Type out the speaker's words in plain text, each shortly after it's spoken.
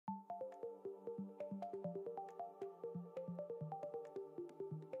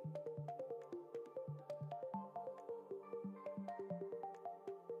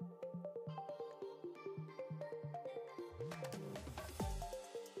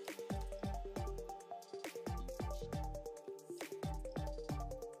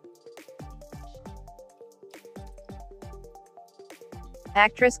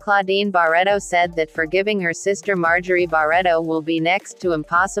Actress Claudine Barretto said that forgiving her sister Marjorie Barretto will be next to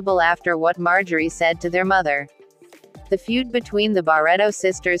impossible after what Marjorie said to their mother. The feud between the Barretto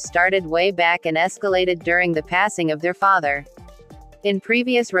sisters started way back and escalated during the passing of their father. In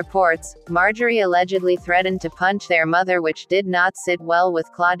previous reports, Marjorie allegedly threatened to punch their mother, which did not sit well with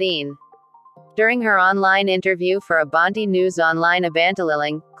Claudine. During her online interview for Abanti News Online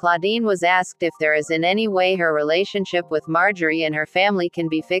Abantaliling, Claudine was asked if there is in any way her relationship with Marjorie and her family can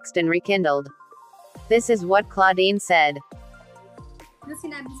be fixed and rekindled. This is what Claudine said. Ano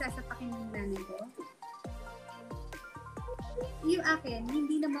sinabi sasapakin ng nanay ko? Yung akin,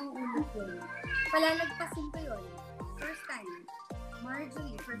 hindi na mauulit yun. Palalagpasin ko yun. First time.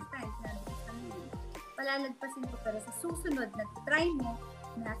 Marjorie, first time. Sinabi ko sa kanila. Palalagpasin ko, pero sa susunod na try mo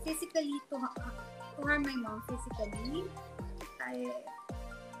na physically to harm my mom physically, ay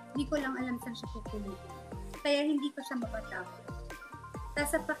hindi ko lang alam saan siya pupulitin. Kaya hindi ko siya mapatawad.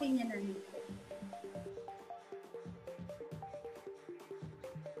 Sasapakin niya namin ko.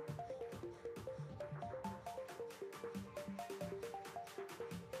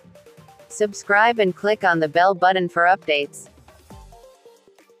 Subscribe and click on the bell button for updates.